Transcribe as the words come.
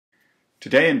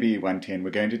Today in BE 110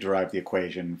 we're going to derive the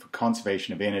equation for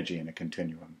conservation of energy in a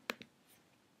continuum.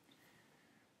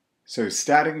 So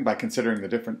starting by considering the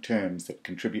different terms that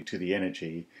contribute to the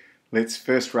energy, let's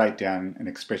first write down an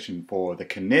expression for the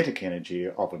kinetic energy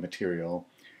of a material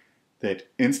that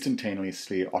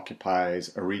instantaneously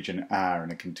occupies a region R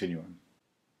in a continuum.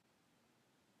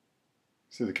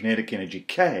 So the kinetic energy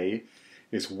K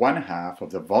is 1/2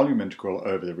 of the volume integral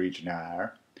over the region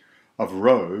R of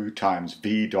rho times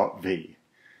V dot V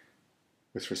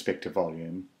with respect to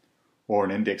volume, or in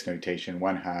index notation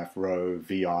 1/2 rho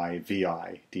VI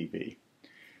VI dV.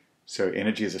 So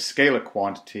energy is a scalar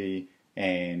quantity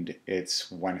and it's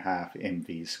 1/2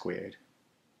 mv squared.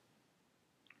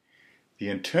 The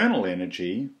internal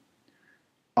energy,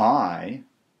 I,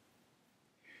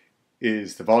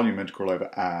 is the volume integral over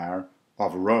R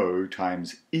of rho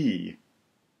times E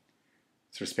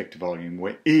with respect to volume,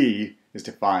 where E is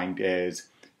defined as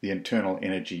the internal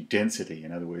energy density,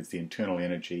 in other words, the internal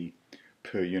energy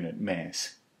per unit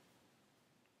mass.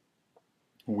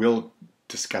 We'll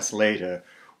discuss later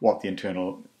what the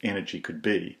internal energy could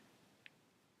be.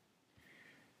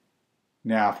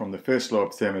 Now, from the first law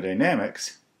of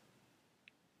thermodynamics,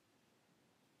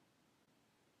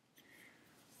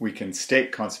 we can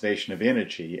state conservation of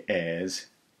energy as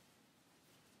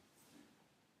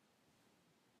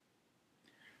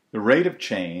the rate of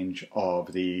change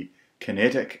of the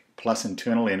kinetic plus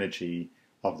internal energy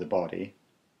of the body,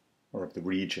 or of the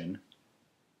region,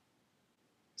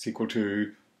 is equal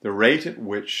to the rate at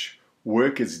which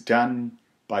work is done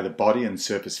by the body and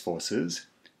surface forces,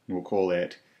 and we'll call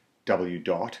that W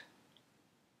dot,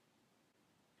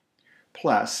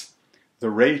 plus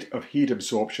the rate of heat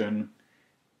absorption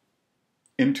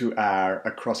into R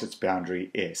across its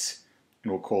boundary S,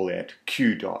 and we'll call that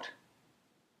Q dot.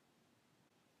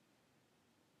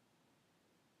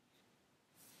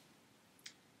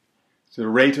 So the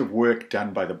rate of work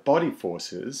done by the body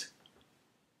forces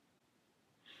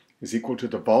is equal to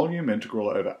the volume integral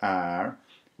over R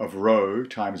of rho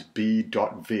times B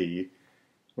dot V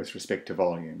with respect to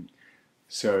volume.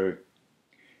 So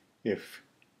if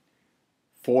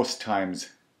force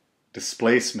times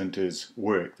displacement is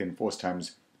work, then force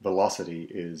times velocity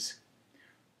is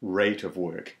rate of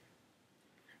work.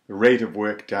 The rate of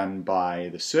work done by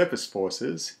the surface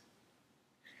forces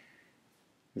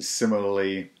is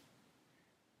similarly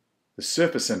the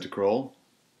surface integral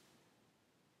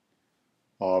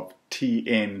of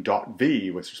Tn dot V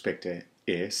with respect to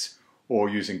S, or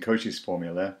using Cauchy's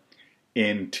formula,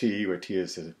 Nt, where T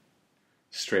is the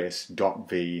stress, dot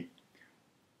V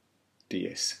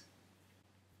ds.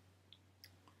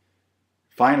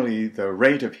 Finally, the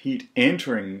rate of heat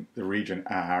entering the region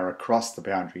R across the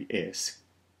boundary S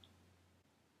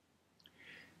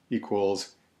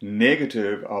equals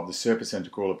negative of the surface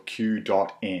integral of Q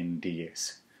dot N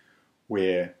ds,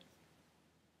 where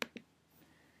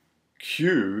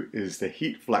Q is the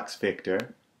heat flux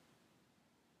vector,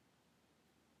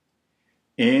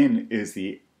 N is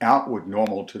the outward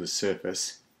normal to the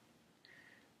surface,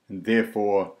 and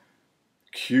therefore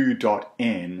Q dot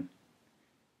N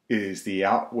is the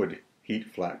outward heat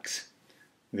flux.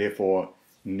 Therefore,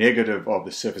 negative of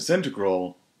the surface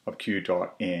integral of Q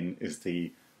dot N is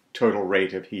the total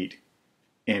rate of heat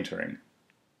entering.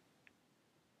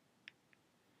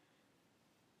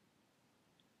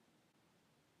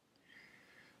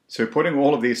 So putting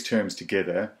all of these terms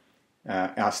together,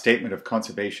 our statement of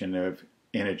conservation of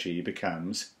energy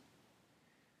becomes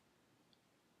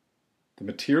the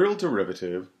material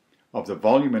derivative of the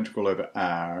volume integral over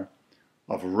R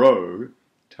of rho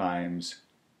times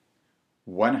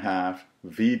 1/2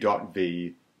 V dot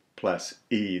V plus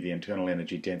E, the internal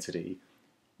energy density,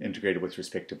 integrated with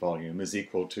respect to volume, is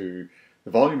equal to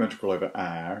the volume integral over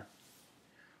R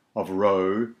of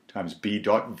rho times B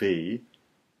dot V,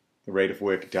 the rate of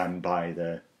work done by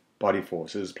the body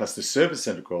forces, plus the surface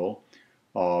integral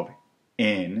of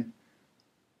N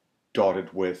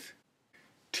dotted with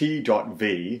T dot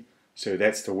V, so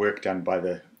that's the work done by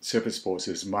the surface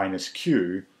forces, minus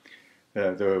Q,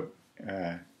 the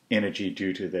energy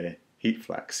due to the heat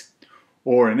flux.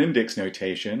 Or in index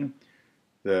notation,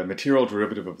 the material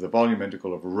derivative of the volume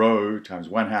integral of rho times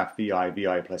 1/2 VI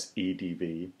VI plus E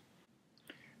dV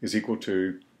is equal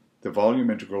to the volume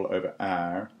integral over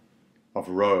R of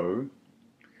rho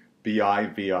BI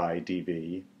VI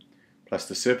dV plus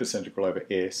the surface integral over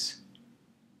S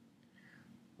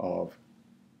of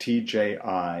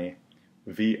TJI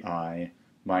VI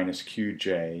minus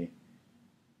QJ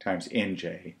times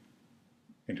NJ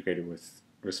integrated with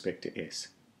respect to S.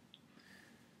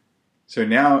 So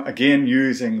now, again,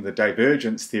 using the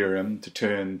divergence theorem to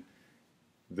turn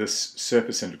this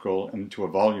surface integral into a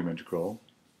volume integral,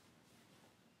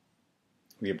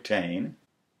 we obtain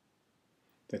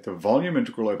that the volume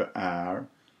integral over R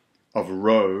of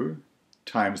rho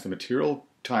times the material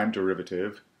time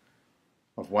derivative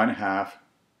of 1/2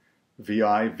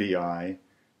 VI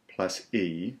plus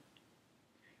E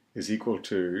is equal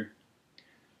to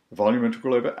the volume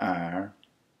integral over R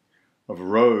of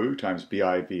rho times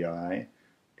BI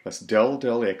plus del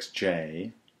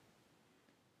xj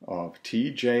of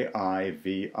TJI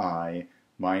VI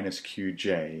minus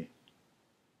QJ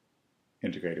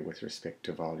integrated with respect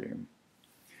to volume.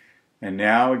 And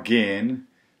now again,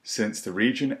 since the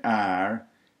region R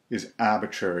is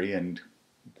arbitrary and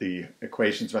the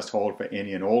equations must hold for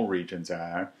any and all regions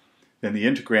R, then the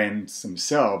integrands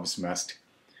themselves must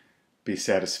be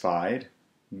satisfied,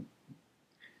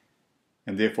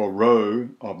 and therefore rho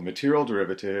of the material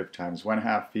derivative times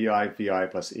 1/2 VI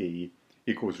plus E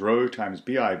equals rho times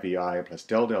BI plus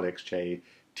del xj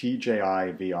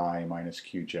TJI VI minus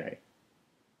QJ.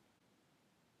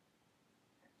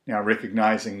 Now,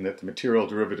 recognizing that the material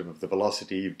derivative of the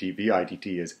velocity of dvi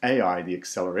dt is ai, the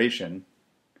acceleration,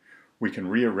 we can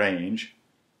rearrange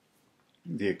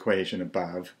the equation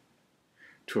above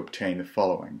to obtain the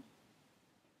following.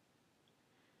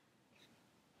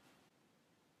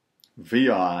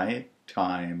 Vi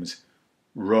times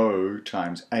rho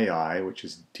times ai, which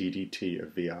is ddt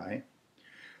of vi,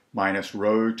 minus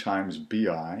rho times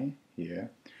bi here,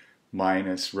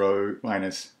 minus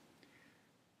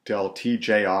del tji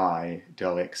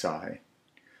del xi,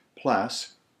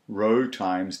 plus rho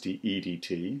times dE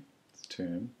dt, this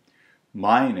term,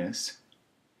 minus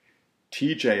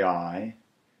tji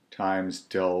times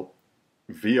del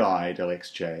vi del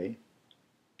xj,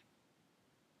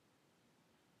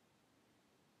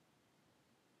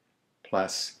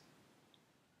 plus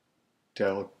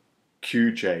del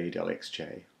qj del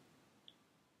xj.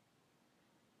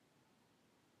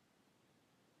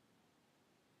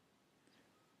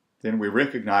 Then we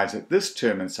recognize that this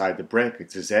term inside the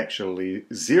brackets is actually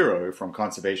 0 from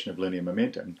conservation of linear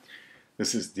momentum.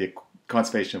 This is the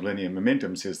conservation of linear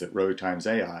momentum says that rho times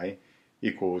ai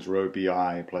equals rho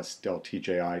bi plus del tji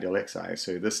del xi.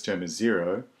 So this term is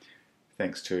 0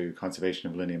 thanks to conservation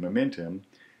of linear momentum.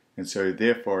 And so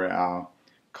therefore our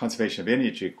conservation of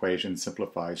energy equation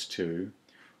simplifies to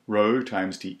rho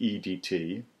times dE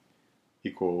dt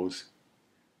equals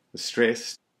the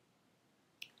stress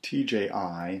Tji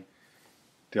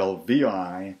del Vi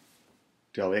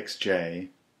del xj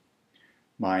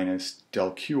minus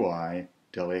del Qi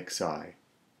del xi.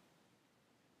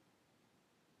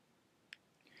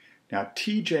 Now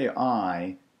Tji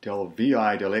del Vi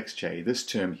del xj, this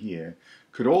term here,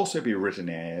 could also be written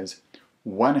as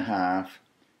 1/2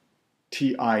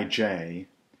 Tij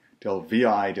del Vi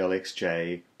del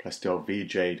xj plus del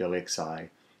Vj del xi,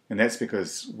 and that's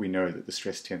because we know that the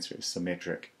stress tensor is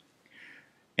symmetric.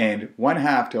 And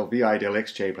 1/2 del Vi del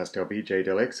xj plus del Vj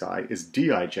del xi is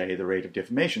Dij, the rate of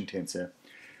deformation tensor.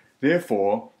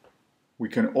 Therefore, we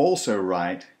can also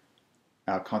write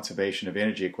our conservation of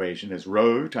energy equation as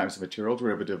rho times the material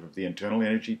derivative of the internal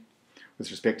energy with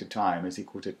respect to time is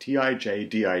equal to Tij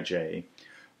Dij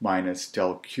minus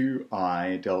del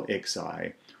Qi del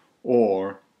xi,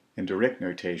 or, in direct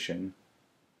notation,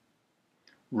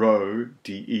 rho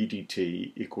dE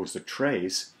dt equals the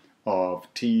trace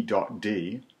of T dot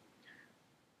D,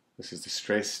 this is the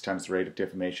stress times the rate of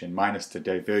deformation, minus the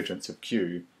divergence of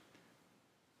Q,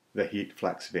 the heat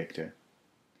flux vector,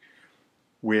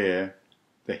 where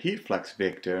the heat flux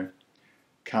vector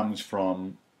comes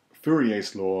from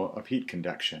Fourier's law of heat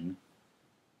conduction,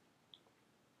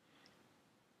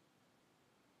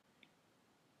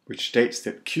 which states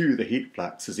that Q, the heat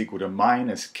flux, is equal to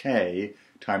minus K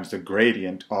times the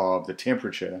gradient of the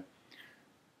temperature,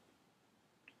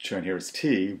 shown here as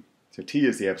T. So T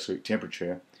is the absolute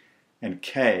temperature, and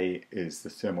K is the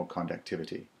thermal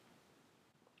conductivity.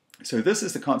 So this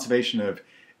is the conservation of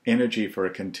energy for a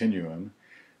continuum.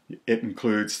 It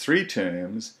includes three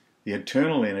terms: the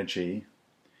internal energy,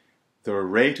 the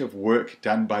rate of work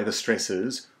done by the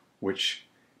stresses, which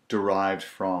derived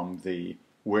from the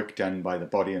work done by the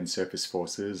body and surface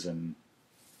forces and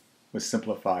was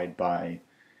simplified by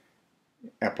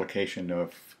application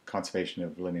of conservation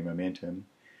of linear momentum,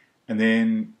 and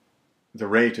then the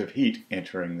rate of heat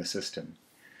entering the system.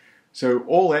 So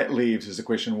all that leaves is the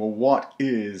question, well, what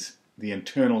is the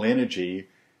internal energy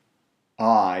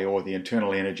I, or the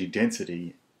internal energy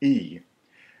density E?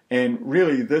 And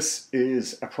really this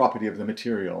is a property of the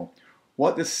material.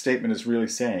 What this statement is really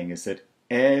saying is that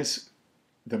as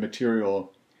the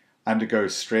material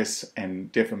undergoes stress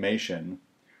and deformation,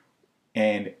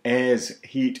 and as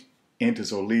heat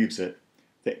enters or leaves it,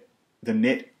 the the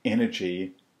net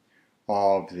energy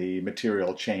of the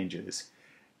material changes.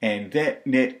 And that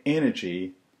net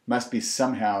energy must be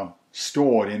somehow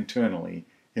stored internally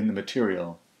in the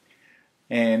material.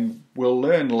 And we'll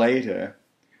learn later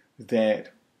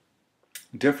that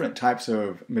different types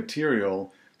of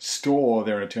material store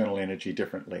their internal energy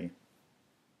differently.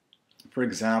 For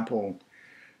example,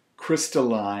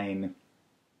 crystalline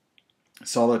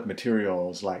solid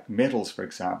materials like metals, for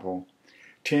example,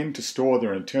 tend to store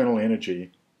their internal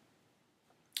energy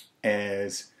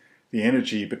as the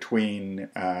energy between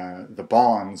the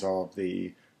bonds of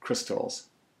the crystals.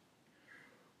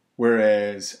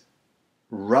 Whereas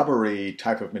rubbery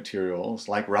type of materials,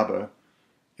 like rubber,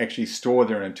 actually store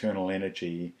their internal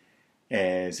energy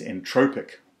as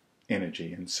entropic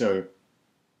energy. And so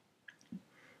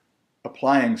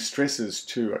applying stresses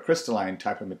to a crystalline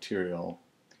type of material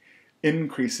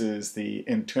increases the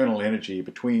internal energy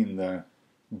between the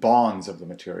bonds of the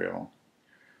material,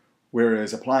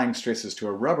 whereas applying stresses to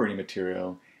a rubbery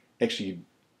material actually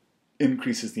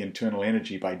increases the internal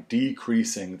energy by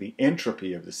decreasing the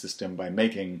entropy of the system, by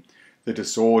making the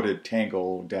disordered,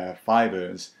 tangled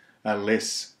fibers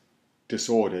less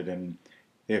disordered and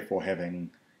therefore having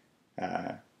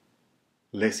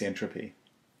less entropy.